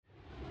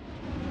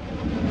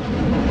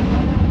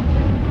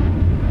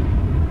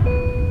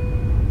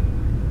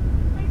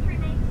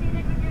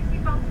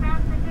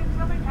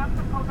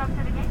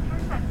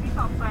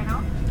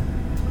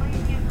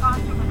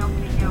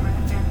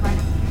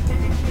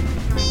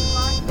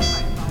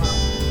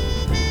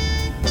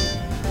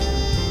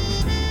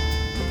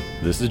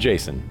This is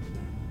Jason,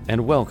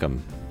 and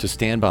welcome to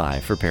Stand By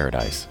for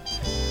Paradise.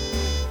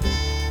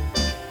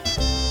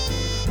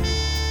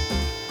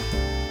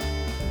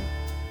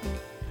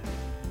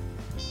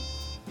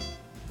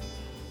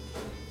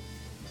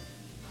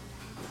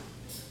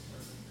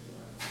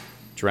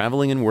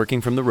 Traveling and working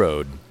from the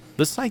road,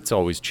 the sights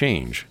always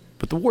change,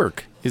 but the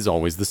work is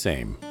always the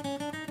same.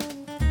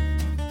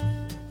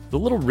 The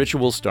little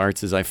ritual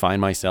starts as I find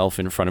myself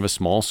in front of a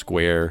small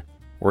square,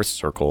 or a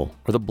circle,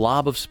 or the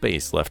blob of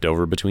space left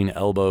over between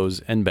elbows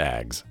and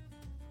bags.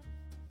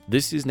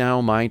 This is now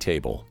my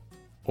table,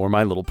 or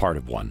my little part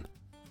of one.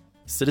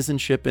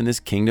 Citizenship in this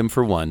kingdom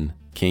for one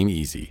came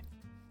easy.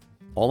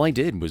 All I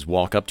did was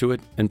walk up to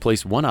it and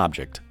place one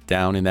object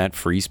down in that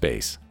free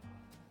space.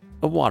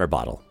 A water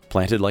bottle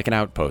planted like an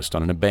outpost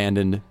on an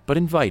abandoned but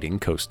inviting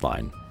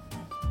coastline.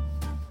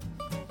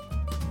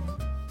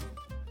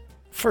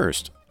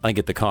 First, I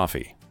get the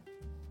coffee.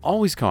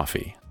 Always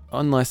coffee,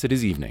 unless it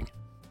is evening,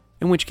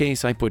 in which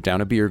case I put down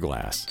a beer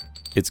glass,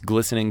 its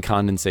glistening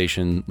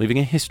condensation leaving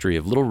a history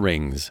of little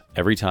rings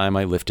every time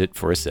I lift it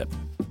for a sip.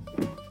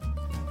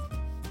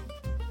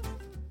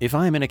 If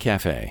I am in a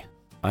cafe,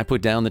 I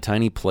put down the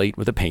tiny plate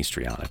with a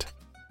pastry on it.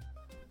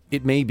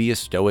 It may be a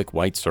stoic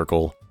white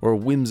circle or a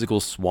whimsical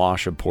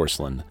swash of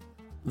porcelain,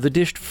 the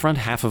dished front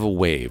half of a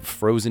wave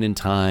frozen in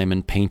time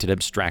and painted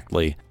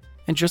abstractly,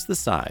 and just the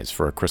size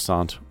for a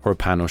croissant or a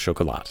pain au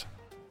chocolat.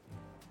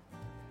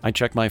 I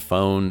check my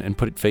phone and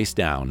put it face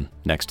down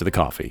next to the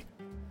coffee.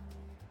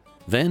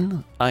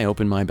 Then I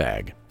open my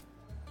bag.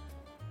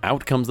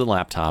 Out comes the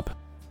laptop,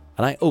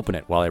 and I open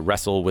it while I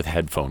wrestle with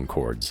headphone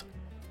cords.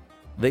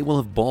 They will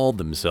have balled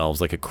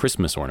themselves like a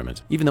Christmas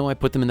ornament, even though I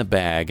put them in the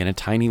bag in a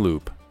tiny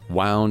loop,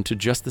 wound to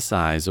just the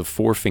size of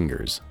 4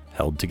 fingers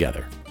held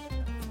together.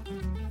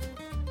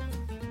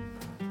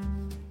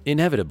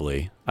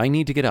 Inevitably, I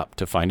need to get up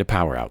to find a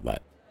power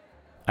outlet.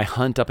 I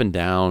hunt up and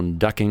down,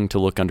 ducking to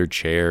look under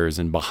chairs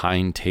and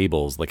behind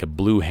tables like a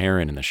blue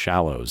heron in the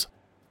shallows.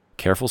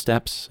 Careful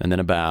steps and then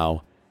a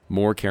bow,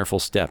 more careful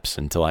steps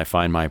until I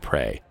find my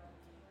prey,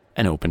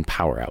 an open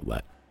power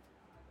outlet.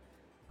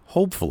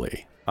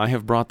 Hopefully, I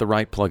have brought the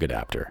right plug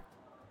adapter.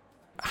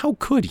 How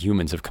could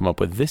humans have come up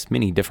with this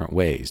many different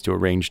ways to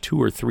arrange 2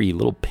 or 3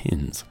 little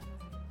pins?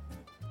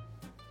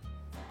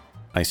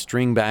 I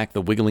string back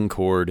the wiggling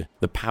cord,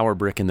 the power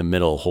brick in the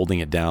middle holding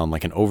it down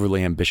like an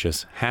overly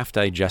ambitious,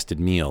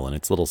 half-digested meal in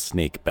its little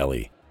snake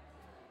belly.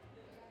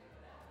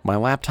 My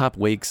laptop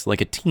wakes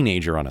like a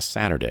teenager on a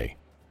Saturday,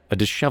 a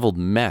disheveled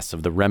mess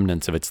of the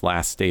remnants of its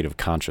last state of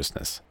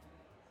consciousness.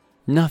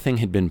 Nothing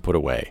had been put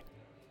away.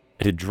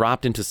 It had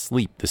dropped into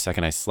sleep the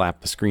second I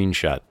slapped the screen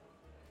shut,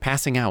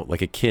 passing out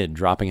like a kid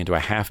dropping into a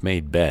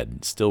half-made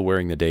bed, still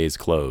wearing the day's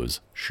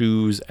clothes,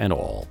 shoes and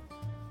all.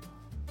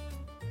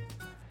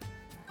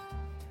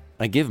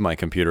 I give my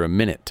computer a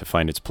minute to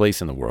find its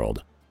place in the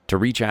world, to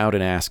reach out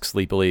and ask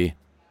sleepily,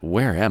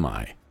 where am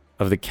I,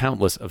 of the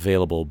countless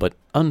available but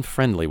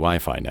unfriendly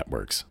Wi-Fi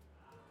networks.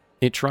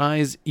 It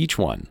tries each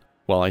one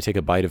while I take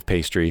a bite of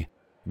pastry,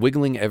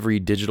 wiggling every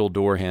digital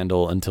door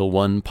handle until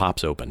one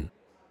pops open.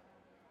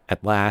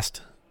 At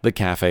last, the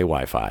cafe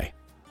Wi-Fi,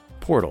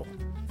 portal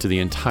to the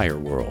entire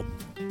world.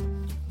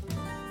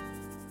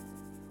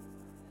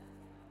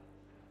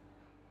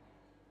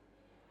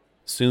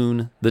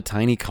 Soon, the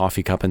tiny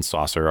coffee cup and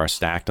saucer are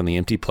stacked on the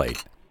empty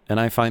plate, and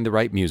I find the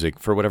right music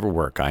for whatever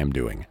work I am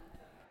doing.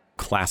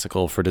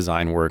 Classical for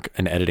design work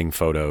and editing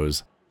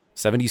photos,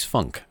 70s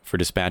funk for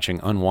dispatching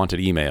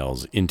unwanted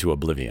emails into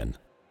oblivion.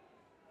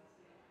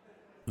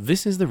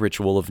 This is the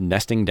ritual of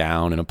nesting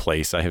down in a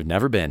place I have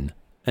never been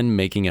and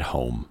making it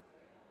home.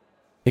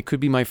 It could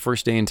be my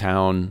first day in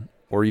town,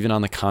 or even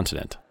on the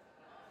continent.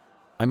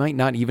 I might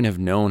not even have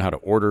known how to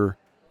order,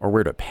 or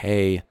where to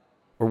pay,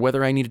 or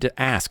whether I needed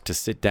to ask to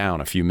sit down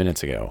a few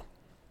minutes ago.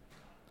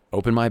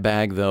 Open my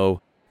bag,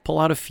 though, pull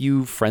out a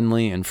few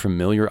friendly and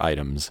familiar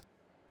items,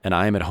 and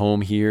I am at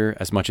home here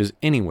as much as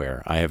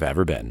anywhere I have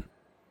ever been.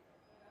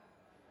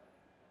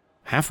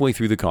 Halfway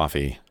through the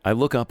coffee, I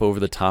look up over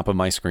the top of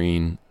my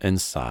screen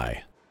and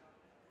sigh.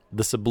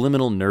 The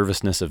subliminal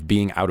nervousness of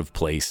being out of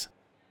place,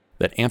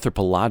 that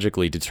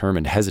anthropologically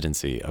determined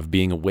hesitancy of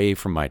being away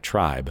from my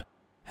tribe,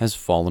 has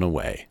fallen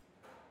away.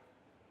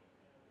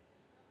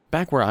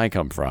 Back where I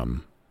come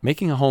from,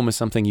 making a home is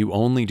something you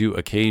only do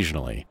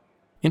occasionally,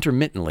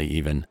 intermittently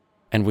even,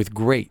 and with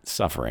great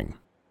suffering.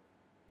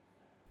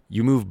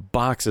 You move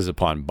boxes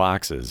upon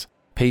boxes,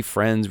 pay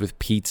friends with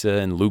pizza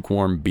and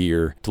lukewarm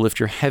beer to lift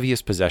your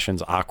heaviest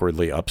possessions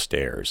awkwardly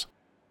upstairs.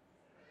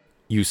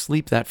 You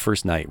sleep that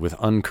first night with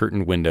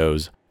uncurtained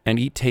windows and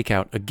eat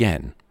takeout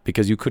again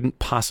because you couldn't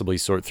possibly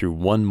sort through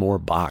one more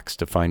box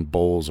to find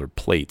bowls or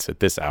plates at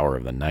this hour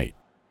of the night.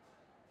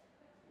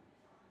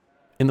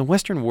 In the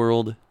Western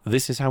world,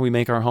 this is how we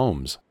make our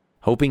homes,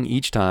 hoping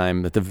each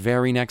time that the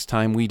very next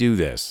time we do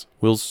this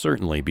will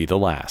certainly be the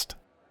last.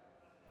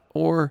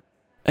 Or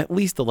at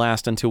least the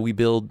last until we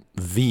build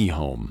the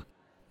home,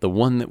 the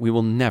one that we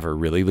will never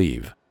really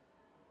leave.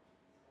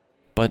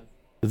 But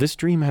this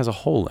dream has a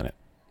hole in it,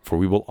 for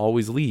we will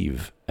always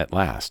leave at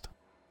last.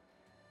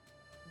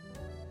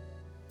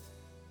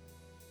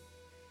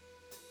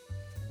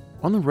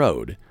 On the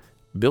road,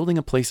 building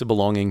a place of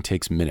belonging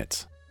takes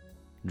minutes.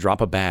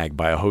 Drop a bag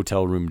by a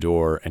hotel room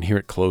door and hear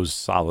it close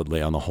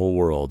solidly on the whole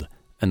world,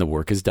 and the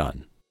work is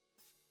done.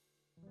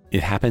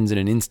 It happens in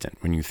an instant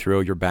when you throw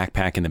your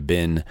backpack in the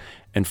bin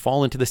and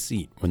fall into the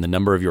seat when the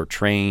number of your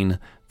train,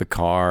 the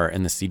car,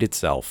 and the seat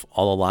itself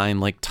all align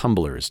like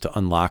tumblers to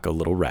unlock a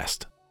little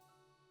rest.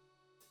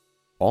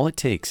 All it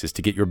takes is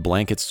to get your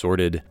blankets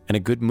sorted and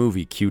a good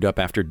movie queued up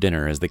after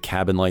dinner as the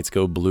cabin lights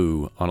go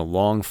blue on a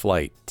long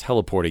flight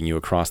teleporting you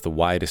across the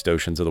widest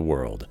oceans of the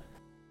world.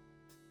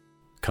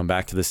 Come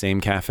back to the same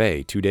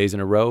cafe 2 days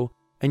in a row,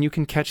 and you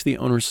can catch the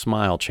owner's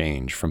smile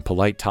change from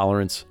polite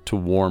tolerance to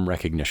warm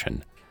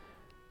recognition.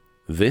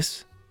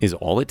 This is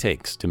all it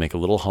takes to make a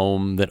little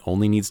home that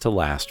only needs to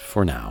last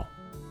for now.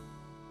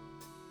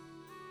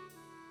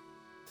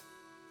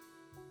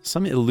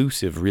 Some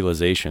elusive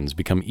realizations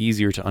become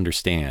easier to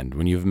understand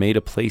when you've made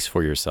a place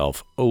for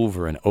yourself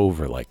over and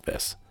over like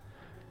this.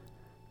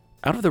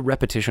 Out of the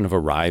repetition of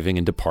arriving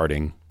and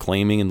departing,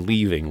 claiming and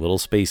leaving little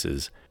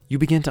spaces, you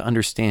begin to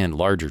understand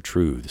larger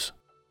truths.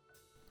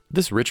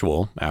 This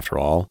ritual, after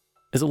all,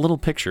 is a little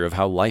picture of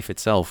how life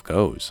itself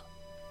goes.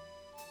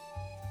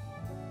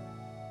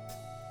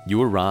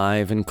 You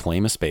arrive and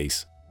claim a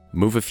space,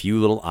 move a few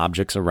little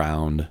objects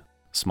around,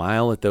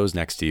 smile at those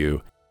next to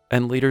you,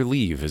 and later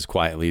leave as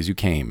quietly as you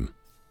came,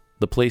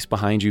 the place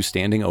behind you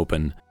standing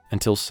open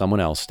until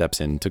someone else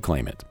steps in to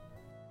claim it.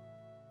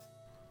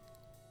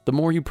 The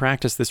more you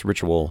practice this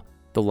ritual,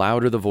 the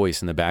louder the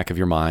voice in the back of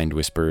your mind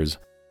whispers,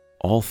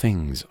 "All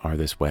things are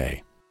this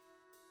way."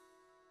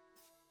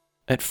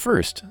 At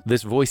first,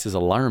 this voice is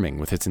alarming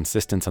with its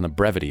insistence on the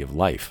brevity of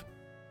life.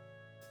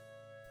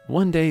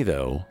 One day,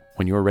 though,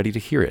 when you are ready to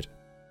hear it,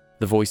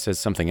 the voice says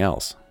something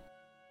else.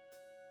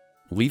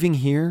 Leaving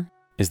here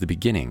is the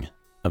beginning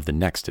of the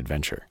next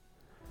adventure.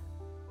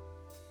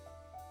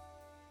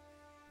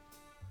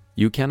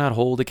 You cannot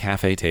hold a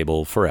cafe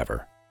table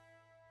forever.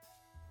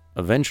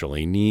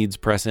 Eventually, needs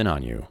press in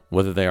on you,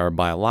 whether they are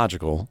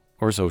biological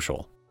or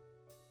social.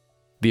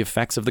 The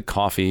effects of the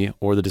coffee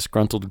or the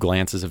disgruntled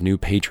glances of new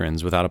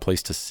patrons without a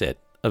place to sit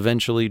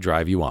eventually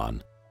drive you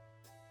on.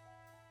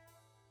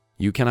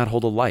 You cannot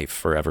hold a life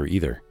forever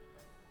either.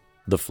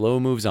 The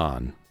flow moves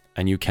on,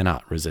 and you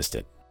cannot resist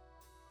it.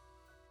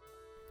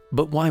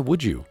 But why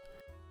would you?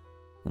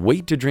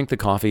 Wait to drink the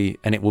coffee,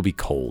 and it will be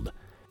cold.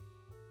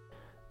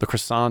 The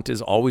croissant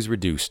is always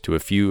reduced to a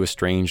few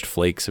estranged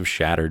flakes of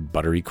shattered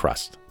buttery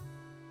crust.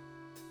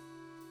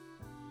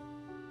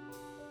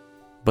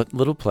 But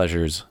little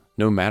pleasures,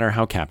 no matter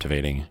how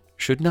captivating,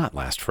 should not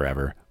last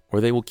forever,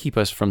 or they will keep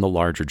us from the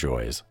larger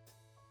joys.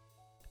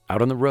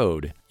 Out on the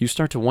road, you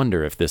start to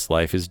wonder if this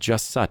life is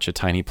just such a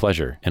tiny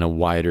pleasure in a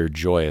wider,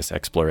 joyous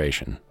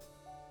exploration.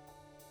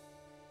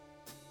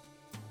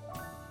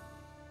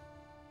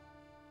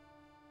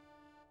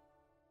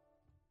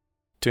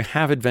 To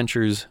have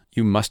adventures,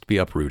 you must be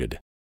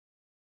uprooted.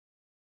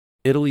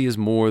 Italy is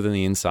more than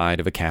the inside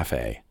of a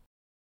cafe.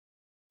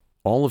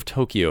 All of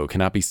Tokyo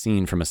cannot be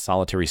seen from a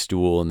solitary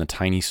stool in the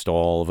tiny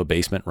stall of a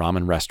basement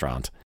ramen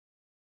restaurant.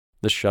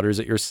 The shutters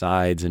at your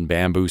sides and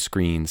bamboo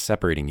screens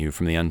separating you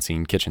from the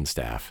unseen kitchen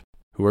staff,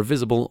 who are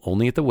visible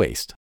only at the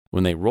waist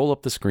when they roll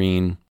up the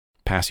screen,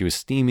 pass you a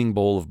steaming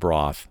bowl of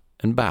broth,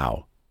 and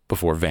bow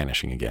before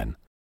vanishing again.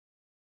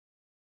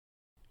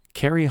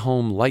 Carry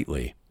home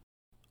lightly.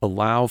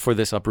 Allow for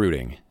this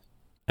uprooting,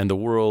 and the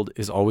world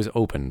is always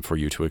open for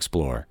you to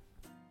explore.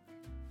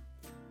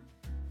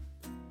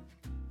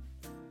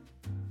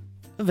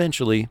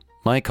 Eventually,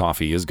 my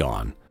coffee is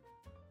gone.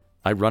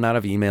 I run out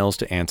of emails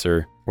to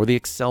answer, or the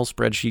Excel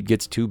spreadsheet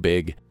gets too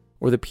big,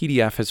 or the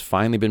PDF has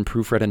finally been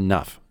proofread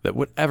enough that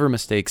whatever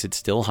mistakes it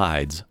still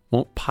hides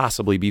won't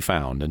possibly be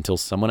found until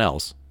someone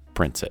else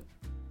prints it.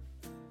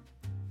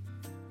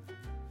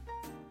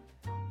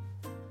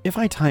 If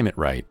I time it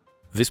right,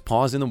 this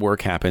pause in the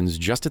work happens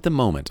just at the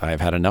moment I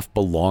have had enough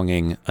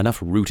belonging,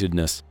 enough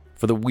rootedness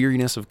for the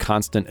weariness of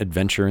constant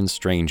adventure and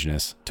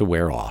strangeness to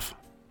wear off.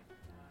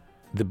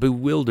 The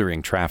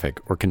bewildering traffic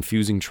or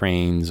confusing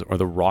trains or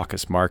the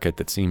raucous market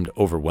that seemed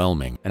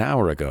overwhelming an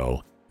hour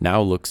ago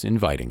now looks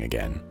inviting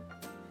again.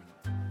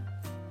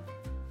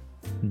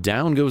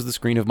 Down goes the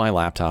screen of my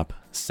laptop,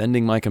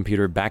 sending my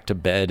computer back to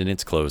bed in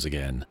its clothes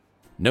again.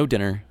 No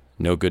dinner,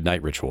 no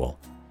goodnight ritual.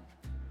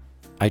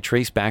 I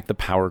trace back the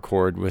power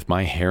cord with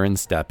my hair in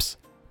steps,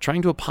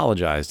 trying to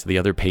apologize to the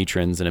other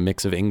patrons in a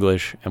mix of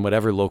English and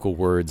whatever local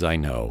words I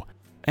know,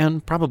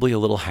 and probably a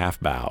little half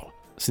bow,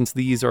 since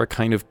these are a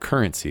kind of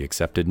currency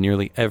accepted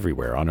nearly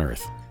everywhere on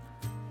Earth.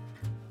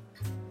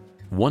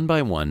 One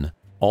by one,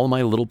 all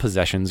my little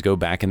possessions go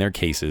back in their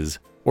cases,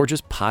 or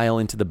just pile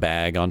into the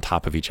bag on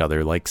top of each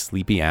other like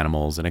sleepy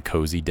animals in a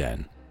cozy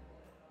den.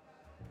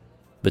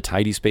 The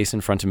tidy space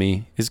in front of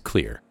me is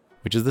clear,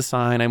 which is the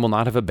sign I will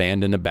not have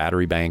abandoned a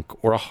battery bank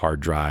or a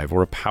hard drive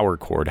or a power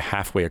cord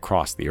halfway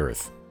across the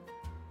earth.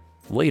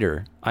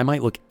 Later, I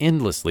might look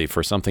endlessly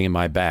for something in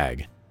my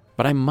bag,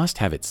 but I must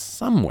have it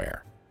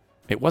somewhere.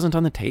 It wasn't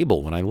on the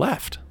table when I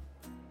left.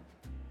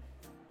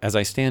 As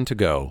I stand to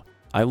go,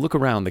 I look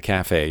around the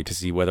cafe to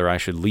see whether I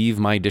should leave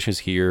my dishes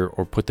here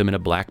or put them in a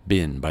black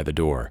bin by the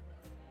door.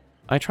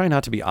 I try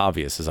not to be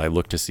obvious as I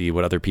look to see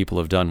what other people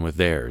have done with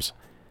theirs.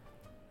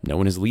 No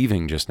one is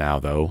leaving just now,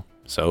 though,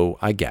 so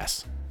I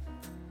guess.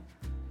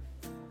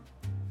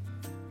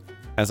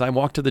 As I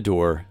walk to the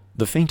door,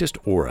 the faintest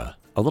aura,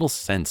 a little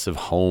sense of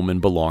home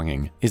and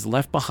belonging, is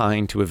left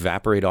behind to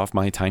evaporate off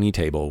my tiny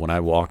table when I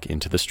walk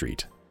into the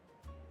street.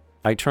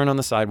 I turn on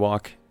the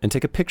sidewalk and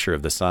take a picture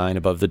of the sign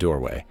above the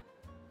doorway.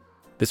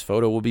 This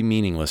photo will be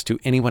meaningless to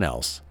anyone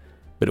else,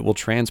 but it will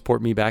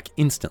transport me back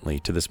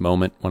instantly to this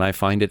moment when I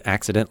find it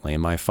accidentally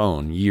in my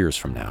phone years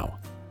from now.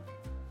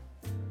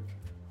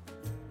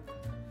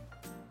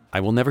 I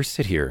will never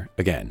sit here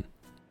again.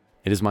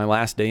 It is my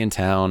last day in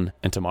town,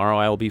 and tomorrow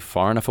I will be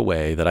far enough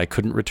away that I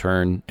couldn't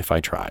return if I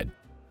tried.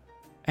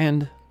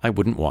 And I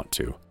wouldn't want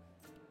to.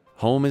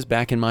 Home is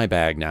back in my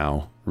bag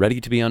now, ready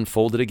to be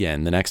unfolded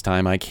again the next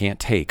time I can't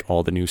take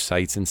all the new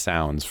sights and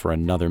sounds for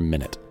another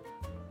minute.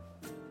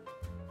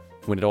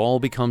 When it all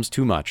becomes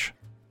too much,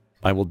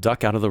 I will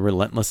duck out of the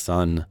relentless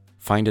sun,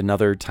 find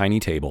another tiny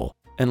table,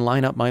 and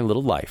line up my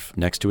little life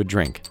next to a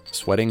drink,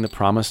 sweating the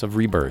promise of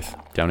rebirth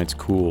down its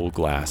cool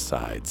glass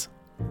sides.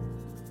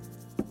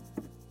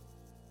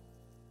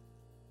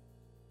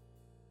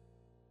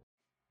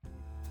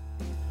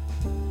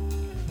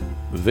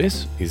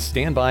 This is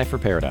Stand By for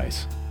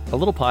Paradise, a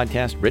little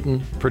podcast written,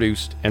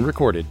 produced, and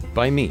recorded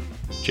by me,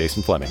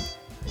 Jason Fleming.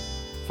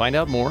 Find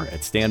out more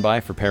at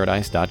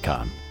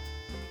standbyforparadise.com.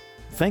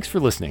 Thanks for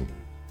listening,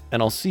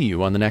 and I'll see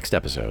you on the next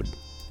episode.